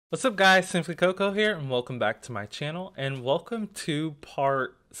What's up guys, Simply Coco here and welcome back to my channel and welcome to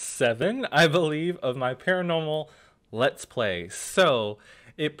part 7, I believe, of my paranormal let's play. So,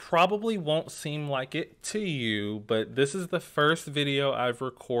 it probably won't seem like it to you, but this is the first video I've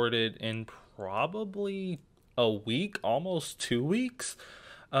recorded in probably a week, almost 2 weeks.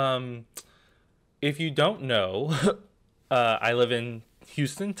 Um, if you don't know, I live in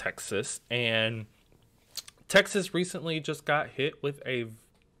Houston, Texas, and Texas recently just got hit with a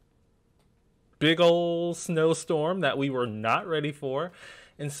big old snowstorm that we were not ready for.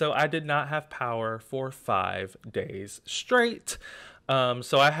 And so I did not have power for 5 days straight.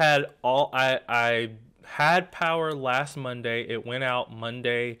 So I had power last Monday. It went out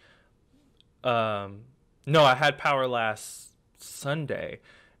Monday. No, I had power last Sunday,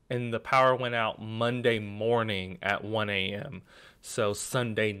 and the power went out Monday morning at 1 a.m. So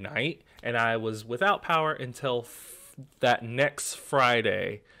Sunday night, and I was without power until that next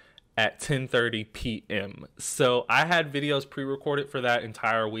Friday at 10:30 p.m. So I had videos pre-recorded for that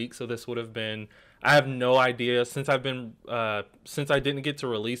entire week. So this would have been, I have no idea, since since I didn't get to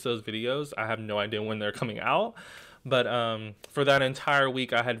release those videos, I have no idea when they're coming out. But for that entire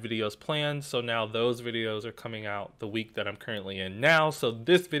week, I had videos planned. So now those videos are coming out the week that I'm currently in now. So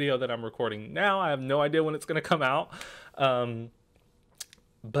this video that I'm recording now, I have no idea when it's going to come out.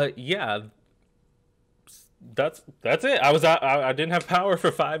 But yeah, that's it. I didn't have power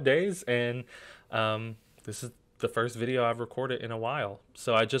for 5 days, and this is the first video I've recorded in a while.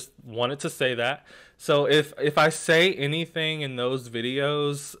 So I just wanted to say that. So if I say anything in those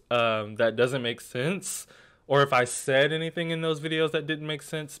videos that doesn't make sense, or if I said anything in those videos that didn't make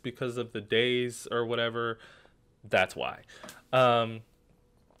sense because of the days or whatever, that's why.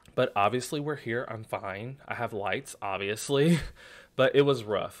 But obviously we're here. I'm fine. I have lights, obviously. But it was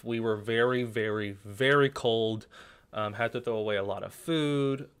rough. We were very, very, very cold. Had to throw away a lot of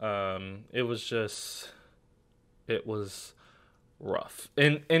food. It was rough.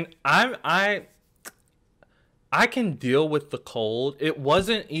 And I can deal with the cold. It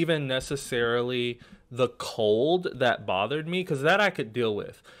wasn't even necessarily the cold that bothered me, because that I could deal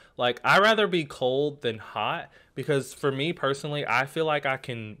with. Like, I'd rather be cold than hot, because for me personally, I feel like I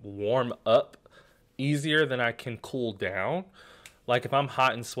can warm up easier than I can cool down. Like, if I'm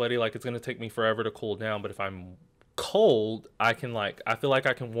hot and sweaty, like, it's going to take me forever to cool down. But if I'm cold, I feel like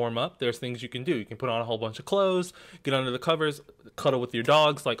I can warm up. There's things you can do. You can put on a whole bunch of clothes, get under the covers, cuddle with your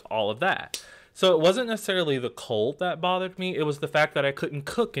dogs, like all of that. So it wasn't necessarily the cold that bothered me. It was the fact that I couldn't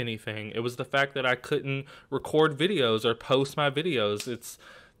cook anything. It was the fact that I couldn't record videos or post my videos. It's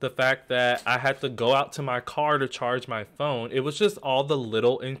the fact that I had to go out to my car to charge my phone. It was just all the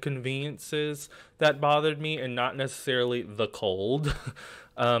little inconveniences that bothered me, and not necessarily the cold.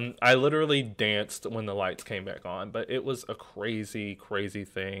 I literally danced when the lights came back on, but it was a crazy, crazy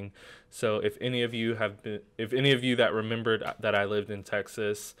thing. So if any of you that remembered that I lived in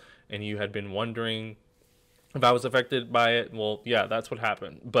Texas and you had been wondering if I was affected by it, well, yeah, that's what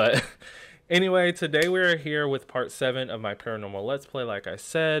happened. But anyway, today we're here with part 7 of my paranormal let's play, like I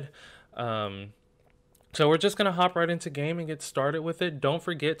said. So we're just going to hop right into game and get started with it. Don't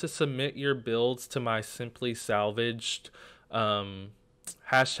forget to submit your builds to my Simply Salvaged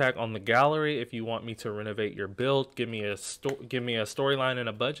hashtag on the gallery if you want me to renovate your build. Give me a storyline and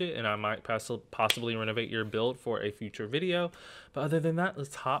a budget, and I might possibly renovate your build for a future video. But other than that,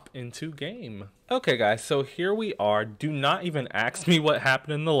 let's hop into game. Okay guys, so here we are. Do not even ask me what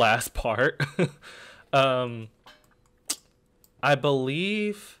happened in the last part. I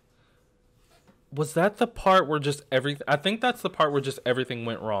believe, was that the part where just everything, I think that's the part where just everything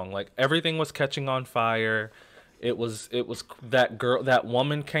went wrong. Like, everything was catching on fire. It was that girl, that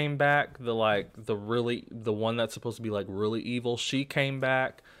woman came back, the one that's supposed to be like really evil. She came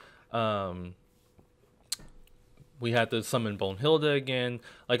back. We had to summon Bonehilda again.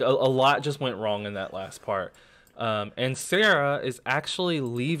 Like, a lot just went wrong in that last part. And Sara is actually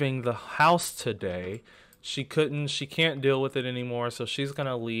leaving the house today. She can't deal with it anymore, so she's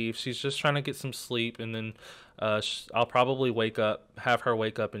gonna leave. She's just trying to get some sleep, and then I'll probably have her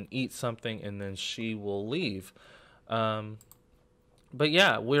wake up and eat something, and then she will leave. But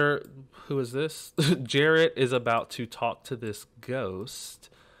yeah, who is this? Jarrett is about to talk to this ghost,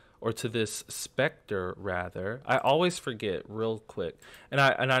 or to this specter rather. I always forget real quick, and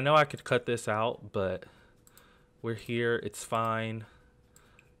I know I could cut this out, but we're here. It's fine.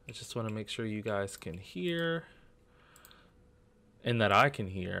 I just want to make sure you guys can hear, and that I can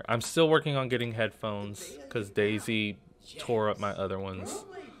hear. I'm still working on getting headphones because Daisy tore up my other ones.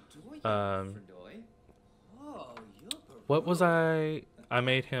 What was I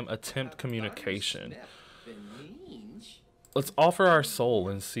made him attempt communication. Let's offer our soul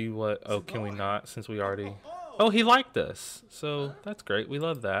and see what... Oh, can we not? Since we already... Oh, he liked us. So that's great. We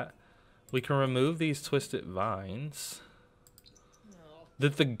love that. We can remove these twisted vines.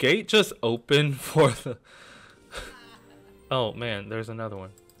 Did the gate just open for the... Oh, man. There's another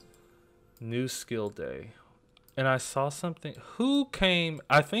one. New skill day. And I saw something... Who came...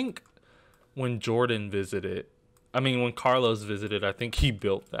 I think when Jordan visited... I mean, when Carlos visited, I think he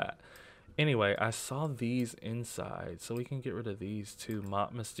built that. Anyway, I saw these inside, so we can get rid of these too.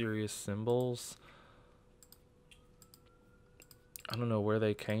 Mop mysterious symbols. I don't know where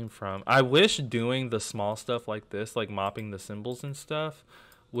they came from. I wish doing the small stuff like this, like mopping the symbols and stuff,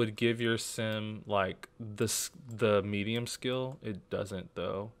 would give your sim like the medium skill. It doesn't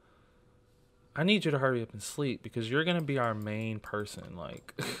though. I need you to hurry up and sleep because you're gonna be our main person.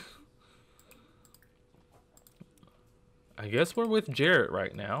 Like, I guess we're with Jarrett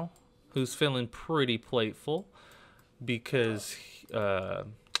right now, who's feeling pretty playful because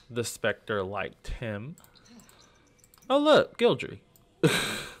the Spectre liked him. Oh look, Gildry.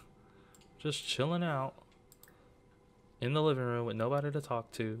 Just chilling out in the living room with nobody to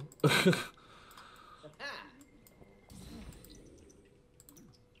talk to.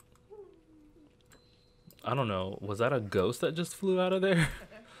 I don't know. Was that a ghost that just flew out of there?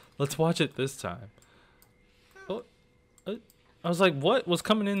 Let's watch it this time. Oh, I was like, what was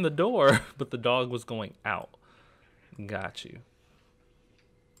coming in the door? But the dog was going out. Got you.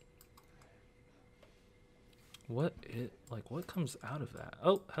 What comes out of that?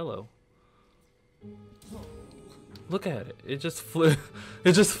 Oh, hello. Look at it. It just flew.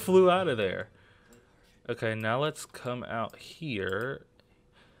 It just flew out of there. Okay, now let's come out here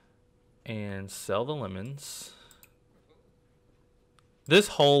and sell the lemons. This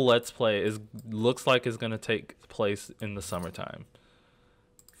whole Let's Play looks like it's gonna take place in the summertime.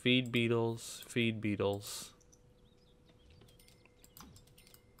 Feed beetles, feed beetles.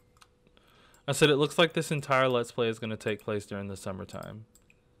 I said it looks like this entire Let's Play is gonna take place during the summertime.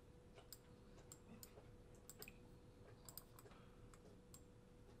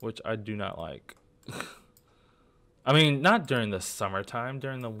 Which I do not like. I mean, not during the summertime,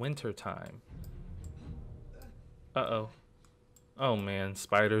 during the winter time. Uh-oh. Oh man,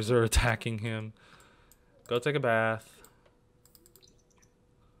 spiders are attacking him. Go take a bath.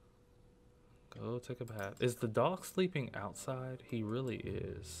 Go take a bath. Is the dog sleeping outside? He really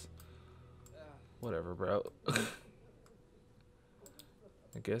is. Whatever, bro. I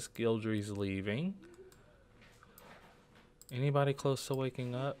guess Gildry's leaving. Anybody close to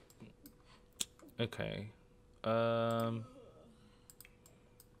waking up? Okay.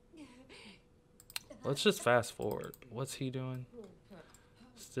 Let's just fast forward. What's he doing?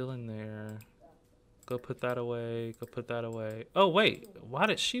 Still in there. Go put that away. Go put that away. Oh, wait. Why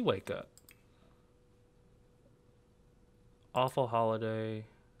did she wake up? Awful holiday.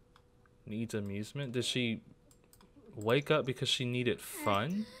 Needs amusement. Did she wake up because she needed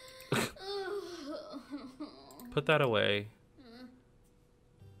fun? Put that away.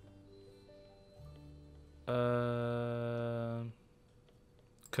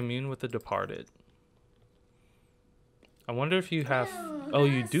 Commune with the departed. I wonder if you have... Oh,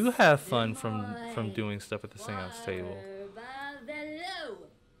 you do have fun from doing stuff at the seance table.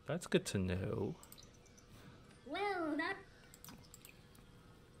 That's good to know.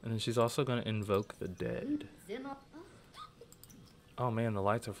 And then she's also going to invoke the dead. Oh man, the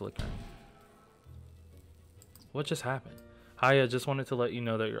lights are flickering. What just happened? Hi, I just wanted to let you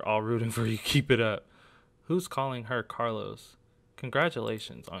know that you're all rooting for you. Keep it up. Who's calling her Carlos?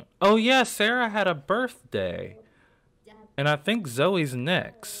 Congratulations on... Oh yeah, Sara had a birthday. And I think Zoe's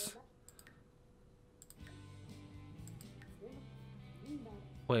next.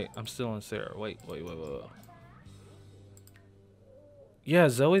 Wait, I'm still on Sara. Wait. Yeah,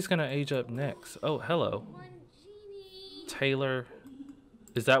 Zoe's gonna age up next. Oh, hello. Taylor.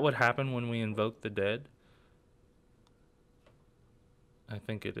 Is that what happened when we invoke the dead? I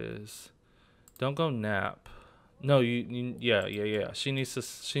think it is. Don't go nap. No, yeah. She needs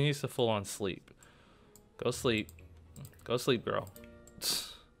to full on sleep. Go sleep. Go sleep, girl.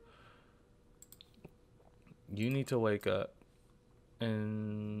 You need to wake up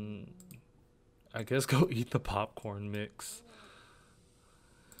and I guess go eat the popcorn mix.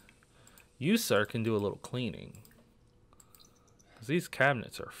 You, sir, can do a little cleaning. 'Cause these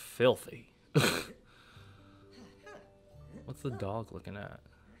cabinets are filthy. What's the dog looking at?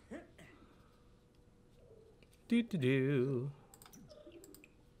 Do.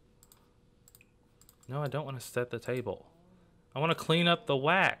 No, I don't want to set the table. I want to clean up the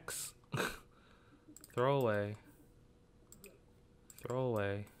wax. Throw away. Throw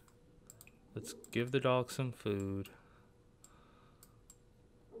away. Let's give the dog some food.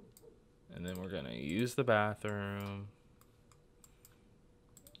 And then we're gonna use the bathroom.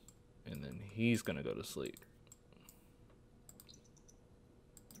 And then he's gonna go to sleep.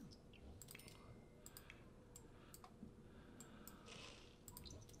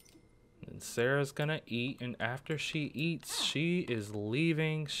 And Sarah's gonna eat, and after she eats, she is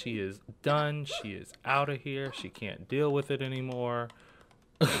leaving. She is done. She is out of here. She can't deal with it anymore.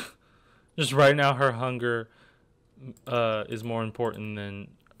 Just right now, her hunger is more important than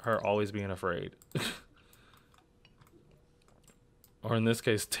her always being afraid. Or in this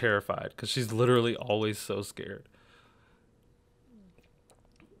case, terrified, because she's literally always so scared.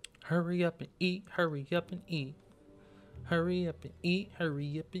 Hurry up and eat, hurry up and eat. Hurry up and eat,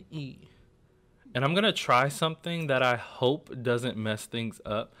 hurry up and eat. And I'm going to try something that I hope doesn't mess things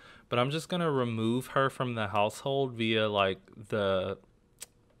up, but I'm just going to remove her from the household via like the,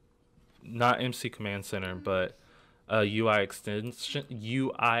 not MC Command Center, but UI extensions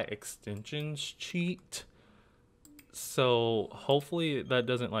cheat. So hopefully that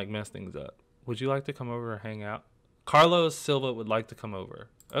doesn't like mess things up. Would you like to come over and hang out? Carlos Silva would like to come over.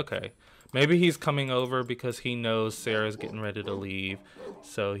 Okay. Maybe he's coming over because he knows Sarah's getting ready to leave.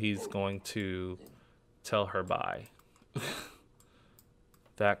 So he's going to tell her bye.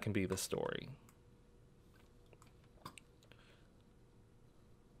 That can be the story.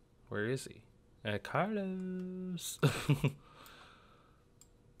 Where is he? Carlos.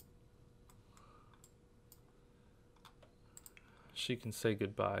 She can say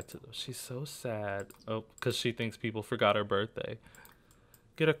goodbye to them. She's so sad. Oh, because she thinks people forgot her birthday.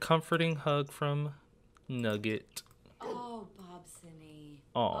 Get a comforting hug from Nugget. Oh, Bobsony.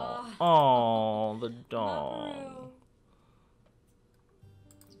 Oh, the dog.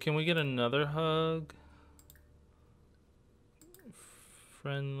 Can we get another hug?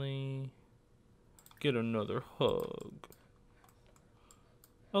 Friendly. Get another hug.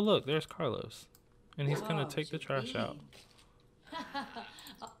 Oh, look, there's Carlos. And he's going to take the trash out.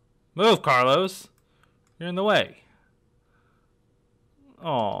 Move, Carlos. You're in the way.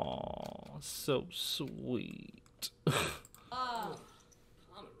 Oh, so sweet.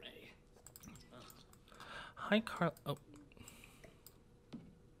 Hi, Oh.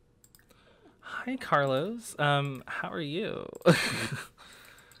 Hi, Carlos. How are you?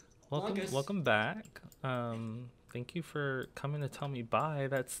 Welcome back. Thank you for coming to tell me bye.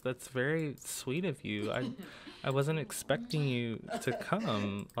 That's very sweet of you. I wasn't expecting you to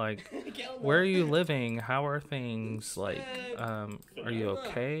come. Like, where are you living? How are things? Like, are you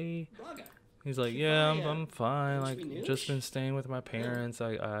okay? He's like, yeah, I'm fine. Like, just been staying with my parents.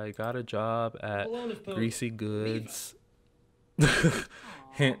 I got a job at Greasy Goods.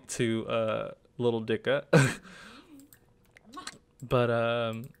 Hint to Little Dicka.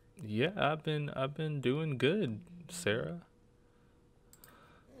 But yeah, I've been doing good, Sarah.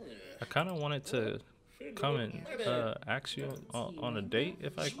 I kind of wanted to come and ask you on a date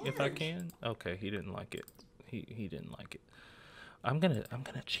if I can. Okay, he didn't like it. He didn't like it. I'm gonna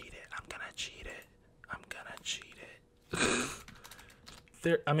cheat it. I'm gonna cheat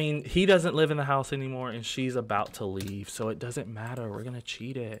it. I mean, he doesn't live in the house anymore, and she's about to leave, so it doesn't matter. We're gonna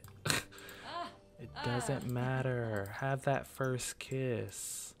cheat it. It doesn't matter. Have that first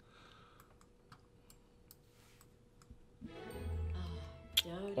kiss.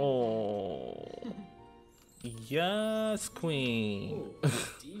 Oh, yes, queen.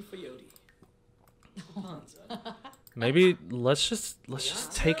 Maybe let's just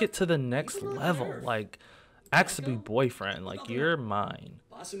take it to the next level. Like, ask to be boyfriend. Like, you're mine.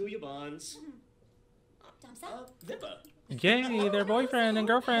 Yay, they're boyfriend and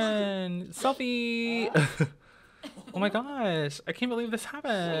girlfriend. Selfie. Oh my gosh, I can't believe this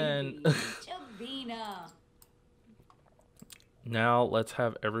happened. Now let's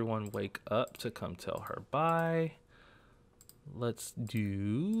have everyone wake up to come tell her bye. Let's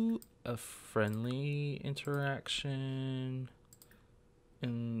do a friendly interaction.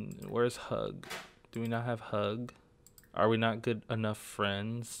 And where's Hug? Do we not have Hug? Are we not good enough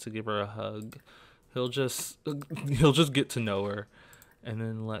friends to give her a hug? He'll just get to know her. And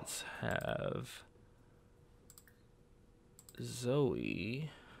then let's have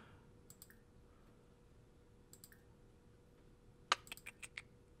Zoe.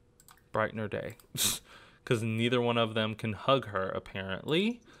 Brighten her day. Because neither one of them can hug her,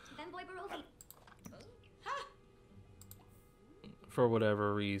 apparently. For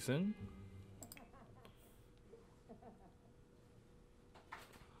whatever reason.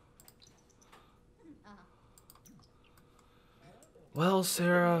 Well,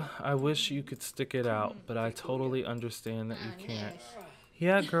 Sarah, I wish you could stick it out, but I totally understand that you can't.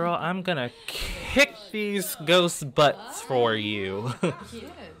 Yeah, girl, I'm gonna kick these ghost butts for you.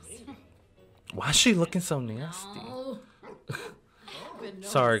 Why is she looking so nasty? No.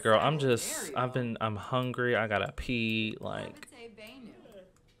 Sorry, girl. I'm hungry. I gotta pee. Like,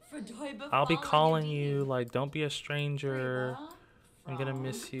 I'll be calling you. Like, don't be a stranger. I'm gonna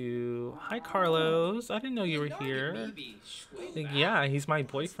miss you. Hi, Carlos. I didn't know you were here. Like, yeah, he's my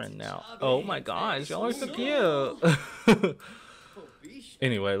boyfriend now. Oh my gosh, y'all are so cute.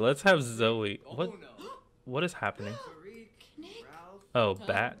 Anyway, let's have Zoe. What is happening? Oh,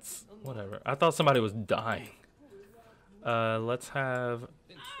 bats. Whatever. I thought somebody was dying. Let's have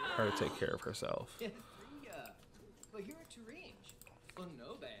her take care of herself.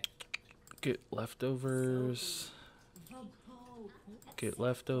 Get leftovers. Get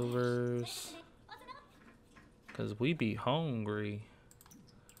leftovers. Because we be hungry.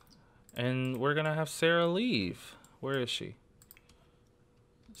 And we're going to have Sara leave. Where is she?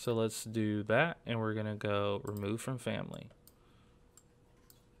 So let's do that. And we're going to go remove from family.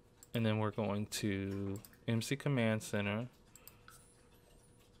 And then we're going to MC Command Center.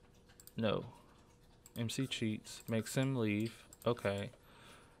 No. MC cheats. Makes him leave. Okay.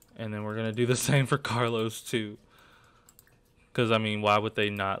 And then we're going to do the same for Carlos too. Because, I mean, why would they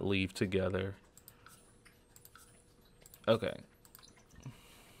not leave together? Okay.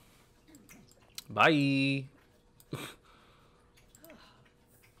 Bye.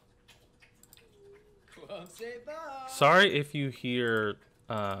 Sorry if you hear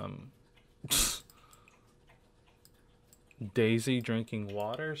Daisy drinking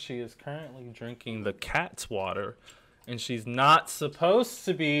water. She is currently drinking the cat's water. And she's not supposed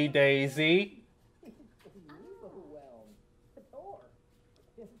to be, Daisy.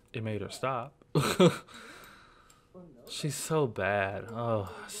 It made her stop. She's so bad. Oh,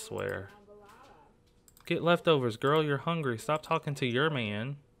 I swear. Get leftovers, girl. You're hungry. Stop talking to your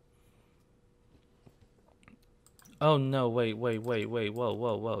man. Oh, no. Wait.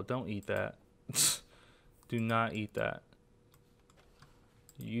 Whoa. Don't eat that. Do not eat that.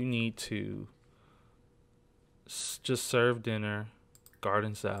 You need to just serve dinner.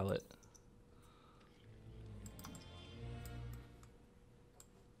 Garden salad.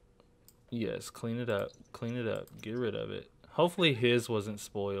 Yes, clean it up. Clean it up. Get rid of it. Hopefully his wasn't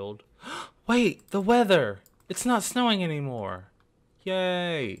spoiled. Wait, the weather. It's not snowing anymore.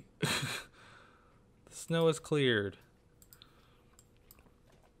 Yay. The snow is cleared.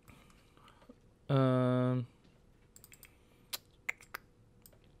 Hurry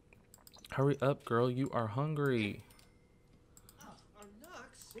up, girl. You are hungry.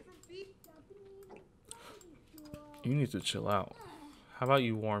 You need to chill out. How about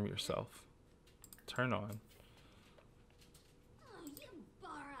you warm yourself? Turn on.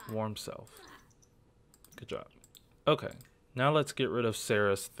 Warm self. Good job. Okay. Now let's get rid of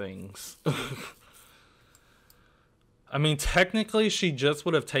Sarah's things. I mean, technically, she just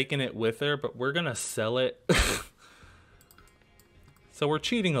would have taken it with her, but we're going to sell it. So we're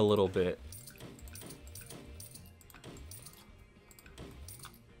cheating a little bit.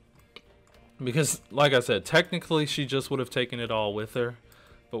 Because, like I said, technically, she just would have taken it all with her,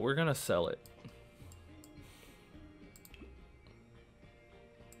 but we're going to sell it.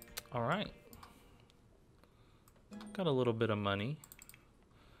 All right. Got a little bit of money.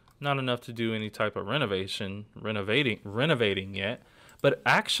 Not enough to do any type of renovating yet. But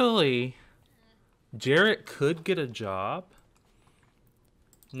actually, Jarrett could get a job.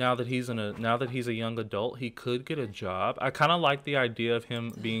 Now that he's a young adult, he could get a job. I kind of like the idea of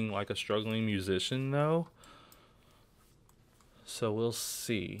him being like a struggling musician though. So we'll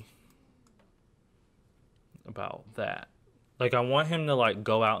see about that. Like, I want him to like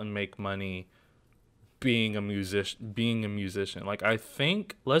go out and make money being a musician. Like, I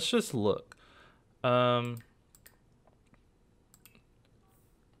think, let's just look.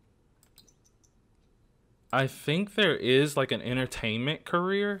 I think there is like an entertainment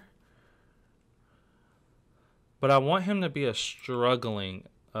career, but I want him to be a struggling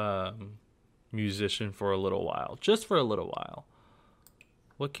musician for a little while, just for a little while.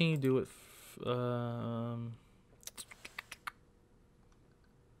 What can you do with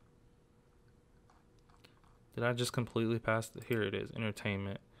did I just completely pass here it is,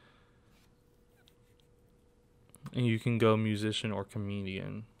 entertainment. And you can go musician or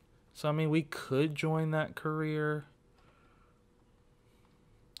comedian. So, I mean, we could join that career.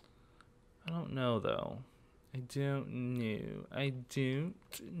 I don't know, though. I don't know.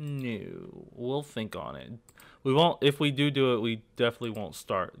 We'll think on it. We won't, if we do it, we definitely won't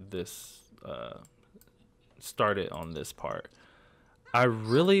start it on this part. I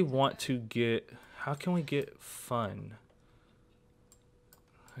really want to get, how can we get fun?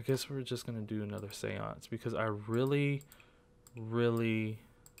 I guess we're just going to do another seance because I really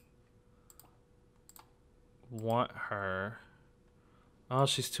want her. Oh,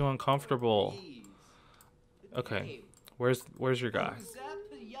 she's too uncomfortable. Okay, where's your guy?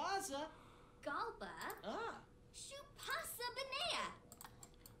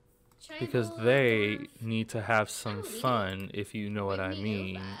 Because they need to have some fun, if you know what I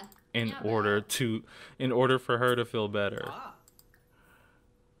mean, in order for her to feel better.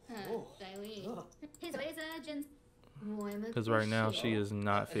 Because right now she is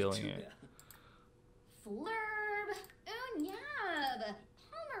not feeling it.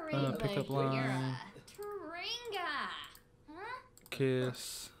 Pickup line.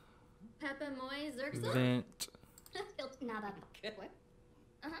 Kiss. Vent.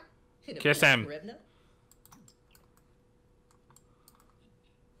 Kiss him.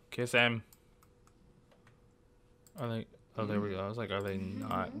 Kiss him. Are they? Oh, there we go. I was like, are they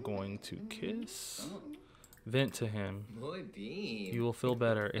not going to kiss? Vent to him. You will feel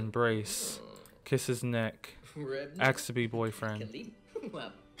better. Embrace. Kiss his neck. Ask to be boyfriend.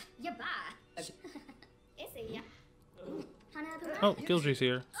 Oh, Gildry's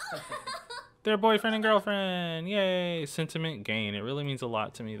here. They're boyfriend and girlfriend. Yay. Sentiment gain. It really means a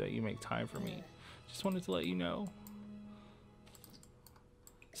lot to me that you make time for me. Just wanted to let you know.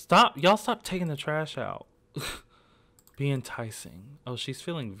 Stop. Y'all stop taking the trash out. Be enticing. Oh, she's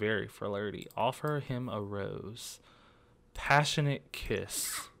feeling very flirty. Offer him a rose. Passionate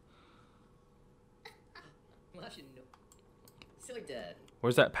kiss.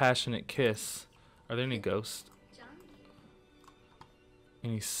 Where's that passionate kiss? Are there any ghosts?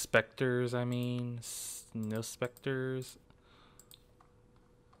 Any specters, I mean? No specters?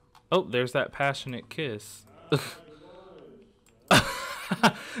 Oh, there's that passionate kiss.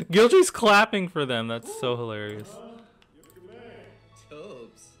 Gildry's clapping for them. That's so hilarious.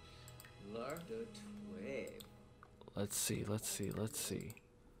 Let's see.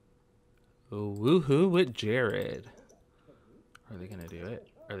 Oh, woohoo with Jared. Are they gonna do it?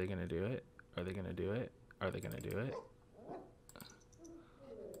 Are they gonna do it? Are they gonna do it? Are they gonna do it?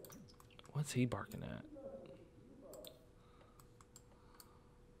 What's he barking at?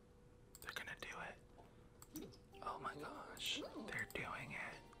 They're gonna do it. Oh my gosh. They're doing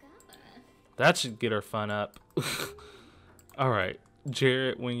it. That should get her fun up. Alright.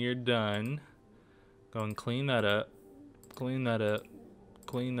 Jarrett, when you're done, go and clean that up. Clean that up.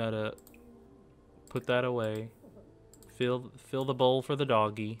 Clean that up. Put that away. Fill the bowl for the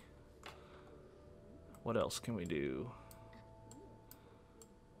doggy. What else can we do?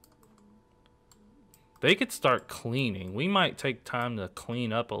 They could start cleaning. We might take time to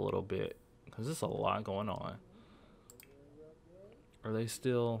clean up a little bit because there's a lot going on. Are they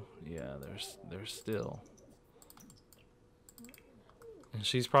still? Yeah, they're still. And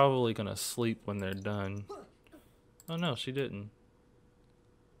she's probably gonna sleep when they're done. Oh no, she didn't.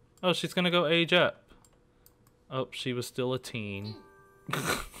 Oh, she's gonna go age up. Oh, she was still a teen.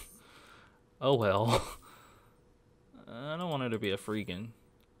 Oh well. I don't want her to be a freakin'.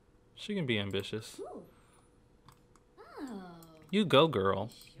 She can be ambitious. You go, girl.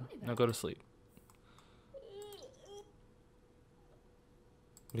 Now go to sleep.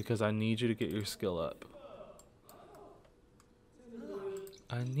 Because I need you to get your skill up.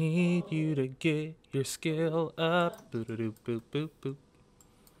 I need you to get your skill up. Boop, boop, boop, boop, boop.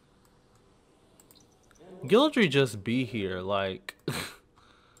 Gildry just be here, like...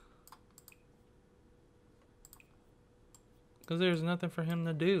 Because there's nothing for him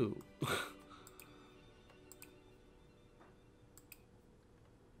to do.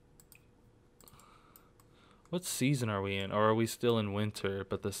 What season are we in? Or are we still in winter,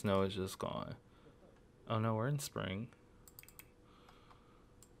 but the snow is just gone? Oh no, we're in spring.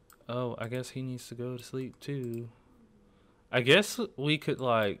 Oh, I guess he needs to go to sleep too. I guess we could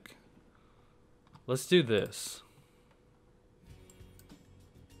like... Let's do this.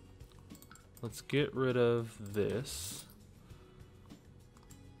 Let's get rid of this.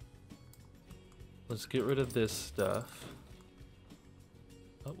 Let's get rid of this stuff.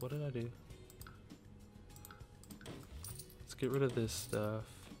 Oh, what did I do? Let's get rid of this stuff.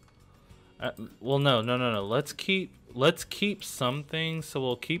 Well, no. Let's keep some things. So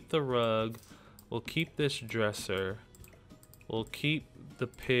we'll keep the rug. We'll keep this dresser. We'll keep the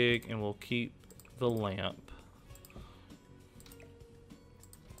pig, and we'll keep the lamp.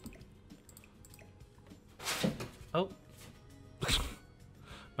 Oh.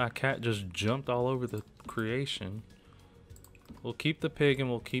 My cat just jumped all over the creation. We'll keep the pig and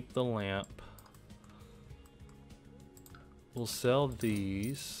we'll keep the lamp. We'll sell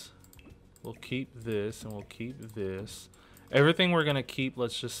these. We'll keep this and we'll keep this. Everything we're gonna keep,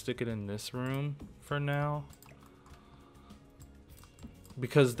 let's just stick it in this room for now.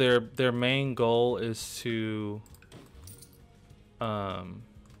 because their main goal is to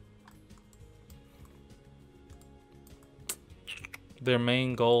their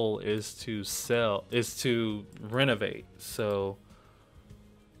main goal is to renovate. So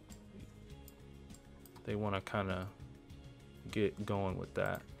they want to kind of get going with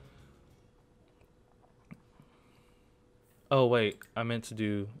that. Oh wait, I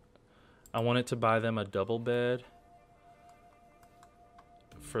wanted to buy them a double bed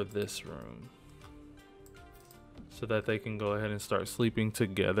for this room so that they can go ahead and start sleeping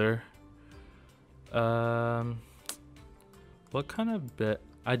together. What kind of bed?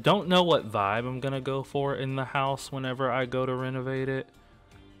 I don't know what vibe I'm gonna go for in the house whenever I go to renovate it.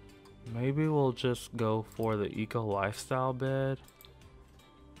 Maybe we'll just go for the eco lifestyle bed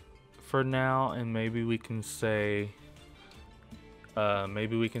for now, and maybe we can say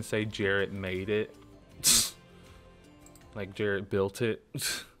Jarrett made it. Like Jarrett built it.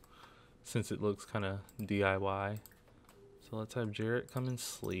 Since it looks kind of DIY. So let's have Jarrett come and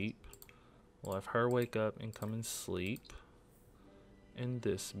sleep. We'll have her wake up and come and sleep in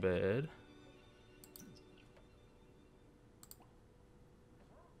this bed.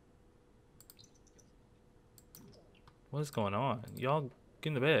 What is going on? Y'all get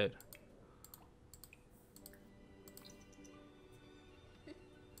in the bed.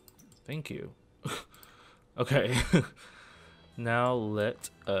 Thank you. Okay. Now let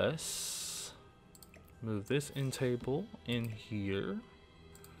us move this end table in here.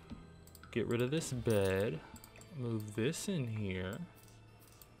 Get rid of this bed. Move this in here.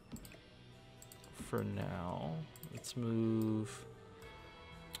 For now, let's move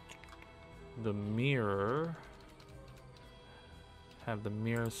the mirror. Have the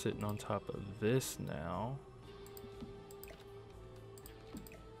mirror sitting on top of this now.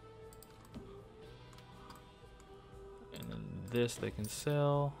 And then this they can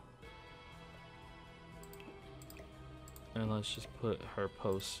sell. And let's just put her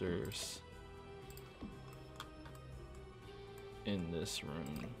posters in this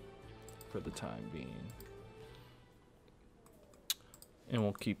room for the time being. And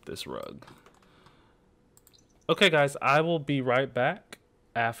we'll keep this rug. Okay guys, I will be right back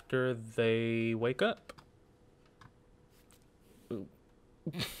after they wake up. Ooh.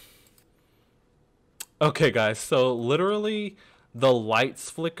 Okay guys, so literally the lights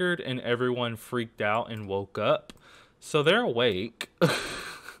flickered and everyone freaked out and woke up. So they're awake.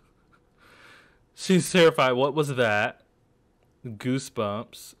 She's terrified. What was that?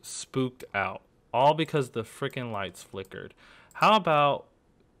 Goosebumps, spooked out. All because the freaking lights flickered. How about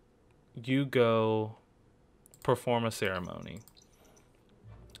you go perform a ceremony?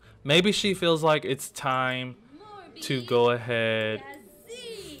 Maybe she feels like it's time to go ahead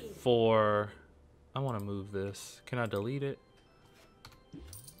for... I want to move this. Can I delete it?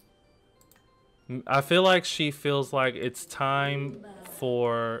 I feel like she feels like it's time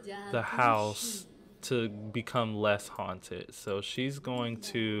for the house to become less haunted. So she's going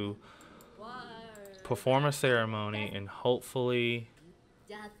to perform a ceremony and hopefully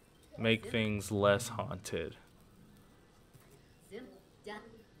make things less haunted.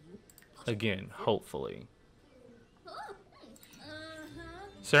 Again, hopefully.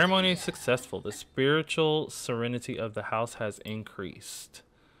 Ceremony is successful. The spiritual serenity of the house has increased.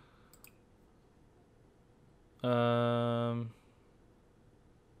 Can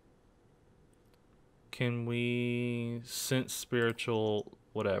we sense spiritual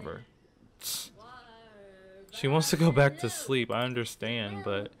whatever? She wants to go back to sleep. I understand,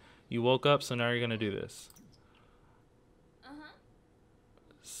 but you woke up, so now you're gonna do this.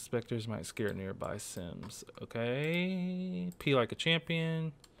 Specters might scare nearby Sims. Okay. Pee like a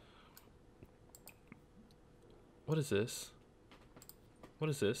champion. What is this? What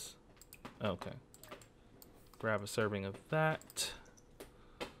is this? Okay. Grab a serving of that.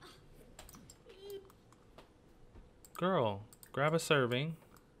 Girl, grab a serving.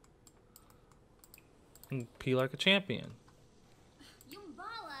 And pee like a champion.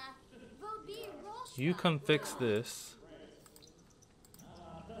 You come fix this.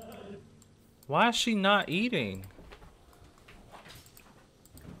 Why is she not eating?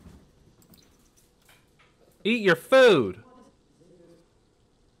 Eat your food.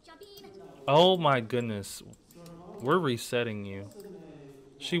 Oh my goodness. We're resetting you.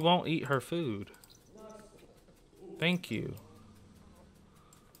 She won't eat her food. Thank you.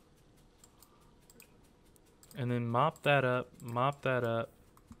 And then mop that up, and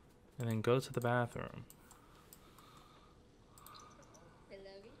then go to the bathroom.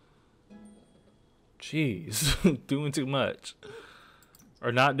 Jeez, doing too much.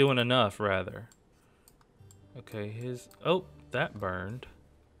 Or not doing enough, rather. Okay, oh, that burned.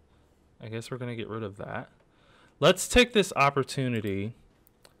 I guess we're gonna get rid of that. Let's take this opportunity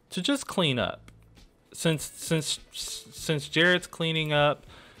to just clean up. Since Jared's cleaning up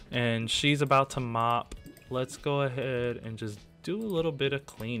and she's about to mop, let's go ahead and just do a little bit of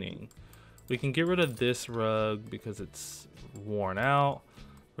cleaning. We can get rid of this rug because it's worn out.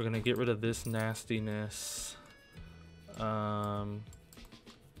 We're gonna get rid of this nastiness. What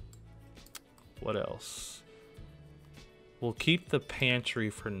else? We'll keep the pantry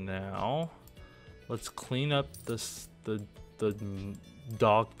for now. Let's clean up this the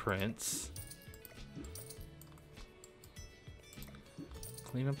dog prints.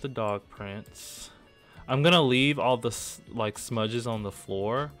 Clean up the dog prints. I'm gonna leave all the like smudges on the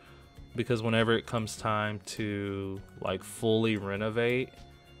floor because whenever it comes time to like fully renovate,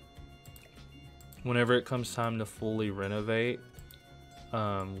 we're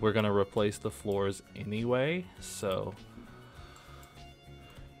gonna replace the floors anyway. So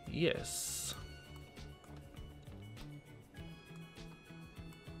yes.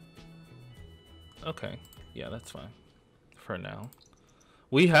 Okay, yeah, that's fine for now.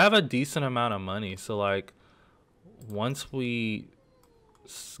 We have a decent amount of money, so like once we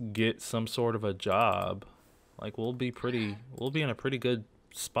get some sort of a job, like we'll be in a pretty good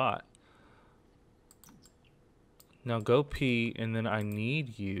spot. Now go pee, and then I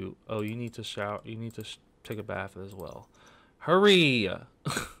need you. Oh, you need to shower. You need to take a bath as well. Hurry!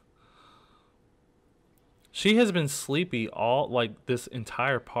 She has been sleepy all, like, this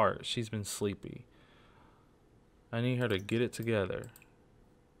entire part. She's been sleepy. I need her to get it together.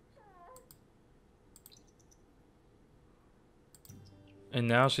 And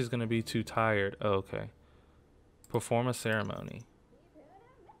now she's going to be too tired. Oh, okay. Perform a ceremony.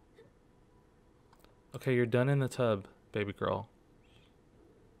 Okay, you're done in the tub, baby girl.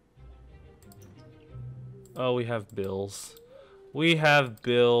 Oh, we have bills. We have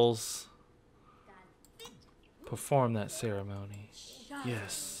bills. Perform that ceremony.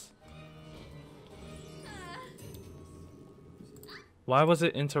 Yes. Why was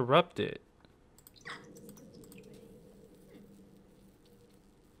it interrupted?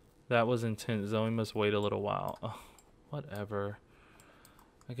 That was intense. Zoe must wait a little while. Oh, whatever.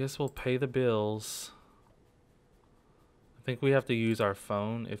 I guess we'll pay the bills. I think we have to use our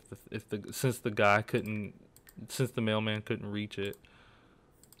phone since the mailman couldn't reach it.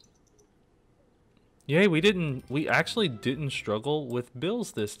 Yay, we actually didn't struggle with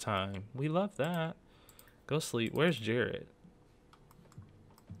bills this time. We love that. Go sleep. Where's Jared?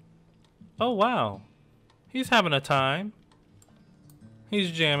 Oh wow. He's having a time.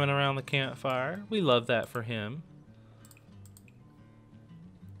 He's jamming around the campfire. We love that for him.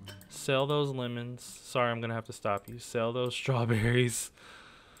 Sell those lemons. Sorry, I'm gonna have to stop you. Sell those strawberries.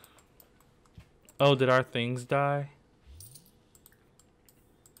 Oh, did our things die?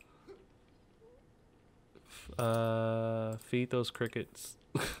 Feed those crickets.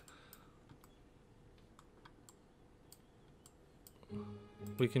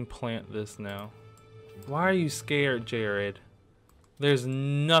 We can plant this now. Why are you scared, Jared? There's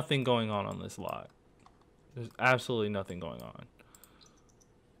nothing going on this lot. There's absolutely nothing going on.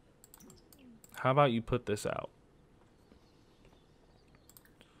 How about you put this out?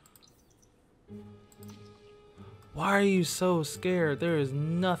 Why are you so scared? There is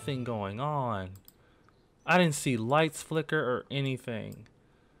nothing going on. I didn't see lights flicker or anything.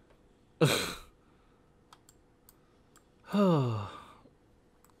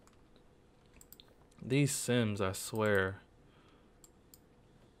 These Sims, I swear.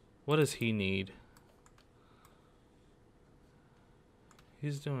 What does he need?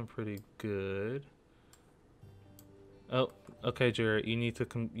 He's doing pretty good. Oh, okay, Jared. You need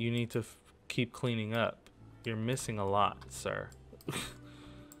to keep cleaning up. You're missing a lot, sir.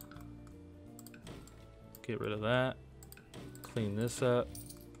 Get rid of that. Clean this up.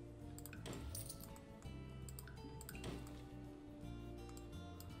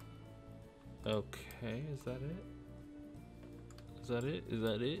 Okay, is that it? Is that it? Is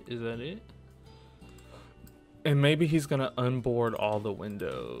that it? Is that it? And maybe he's gonna unboard all the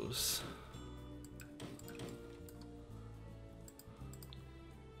windows.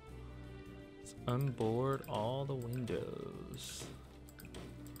 Let's unboard all the windows.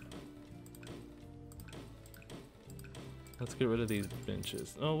 Let's get rid of these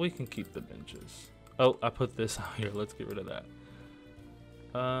benches. Oh, we can keep the benches. Oh, I put this out here. Let's get rid of that.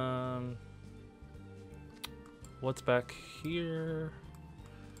 What's back here?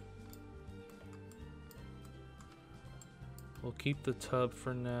 We'll keep the tub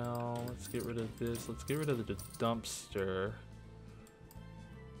for now. Let's get rid of this. Let's get rid of the dumpster.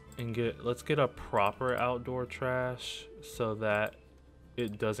 And let's get a proper outdoor trash so that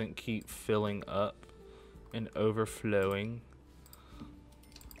it doesn't keep filling up and overflowing.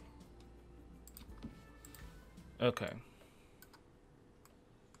 Okay.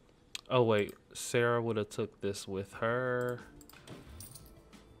 Oh wait, Sarah would have took this with her.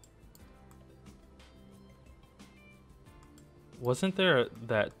 Wasn't there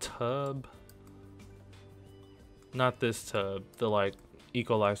that tub? Not this tub, the like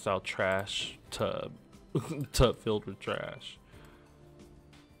eco lifestyle trash tub. Tub filled with trash.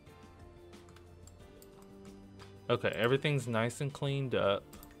 Okay, everything's nice and cleaned up.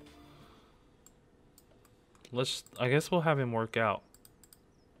 I guess we'll have him work out.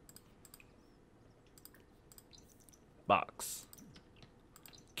 Box.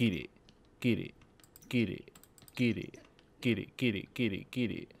 Get it. Get it. Get it. Get it. Get it. Get it. Get it.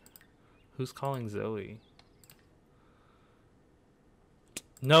 Get it. Who's calling Zoe?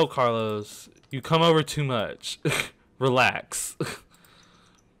 No, Carlos. You come over too much. Relax.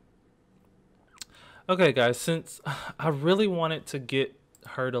 Okay, guys, since I really wanted to get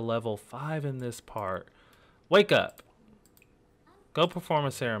her to level 5 in this part, wake up. Go perform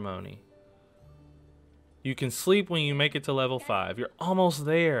a ceremony. You can sleep when you make it to level 5. You're almost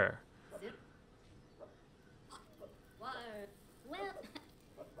there.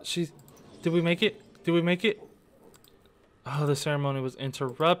 Did we make it? Did we make it? Oh, the ceremony was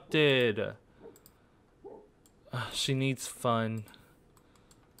interrupted. She needs fun.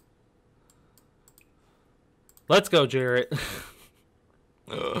 Let's go, Jarrett.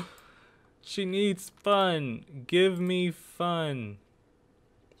 She needs fun. Give me fun.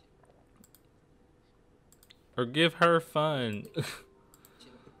 Or give her fun.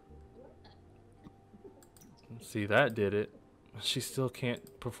 See, that did it. She still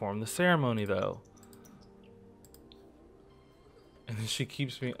can't perform the ceremony, though. And then she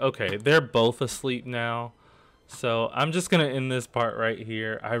keeps me... Okay, they're both asleep now. So I'm just going to end this part right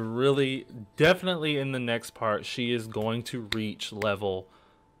here. I really... Definitely in the next part, she is going to reach level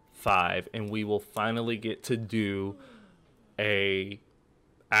 5. And we will finally get to do a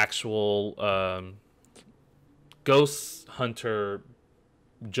actual ghost hunter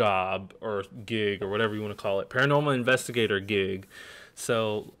job or gig or whatever you want to call it. Paranormal investigator gig.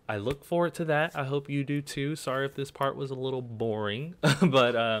 So I look forward to that. I hope you do too. Sorry if this part was a little boring.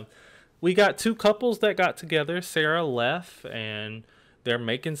 But we got 2 couples that got together. Sara left and they're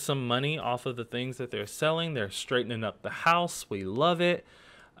making some money off of the things that they're selling. They're straightening up the house. We love it.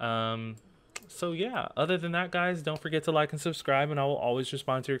 So yeah, other than that, guys, don't forget to like and subscribe, and I will always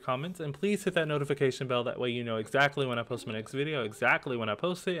respond to your comments. And please hit that notification bell. That way you know exactly when I post my next video, exactly when I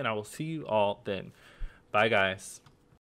post it, and I will see you all then. Bye, guys.